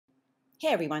Hey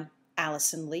everyone,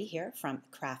 Allison Lee here from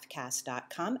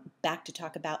CraftCast.com, back to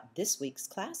talk about this week's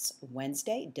class,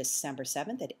 Wednesday, December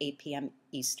 7th at 8 p.m.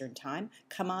 Eastern Time.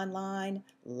 Come online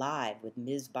live with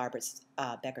Ms. Barbara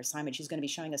Becker Simon. She's going to be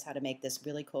showing us how to make this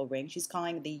really cool ring. She's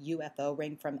calling it the UFO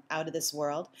ring from out of this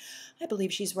world. I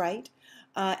believe she's right.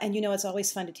 And you know, it's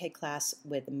always fun to take class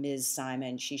with Ms.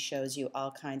 Simon. She shows you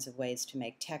all kinds of ways to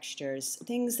make textures,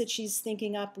 things that she's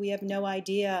thinking up, we have no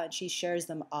idea, and she shares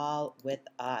them all with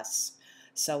us.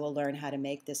 So we'll learn how to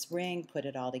make this ring, put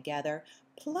it all together.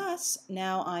 Plus,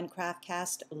 now on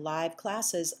CraftCast live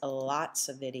classes, lots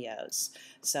of videos.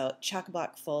 So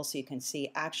chock-a-block full so you can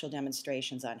see actual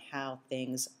demonstrations on how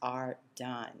things are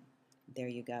done. There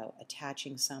you go,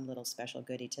 attaching some little special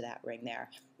goodie to that ring there.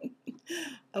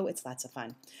 Oh, it's lots of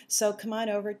fun. So come on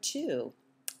over to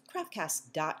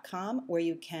CraftCast.com where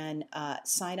you can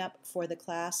sign up for the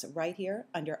class right here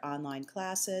under online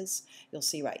classes. You'll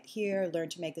see right here, learn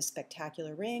to make this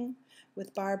spectacular ring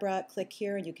with Barbara. Click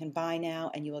here and you can buy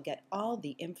now and you will get all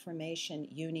the information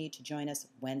you need to join us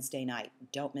Wednesday night.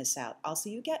 Don't miss out. Also,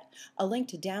 you get a link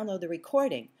to download the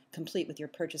recording complete with your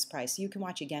purchase price. You can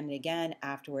watch again and again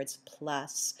afterwards,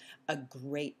 plus a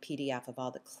great PDF of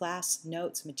all the class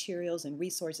notes, materials, and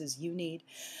resources you need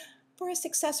for a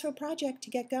successful project to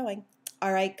get going.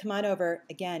 All right, come on over.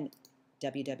 Again,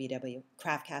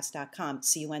 www.craftcast.com.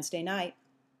 See you Wednesday night.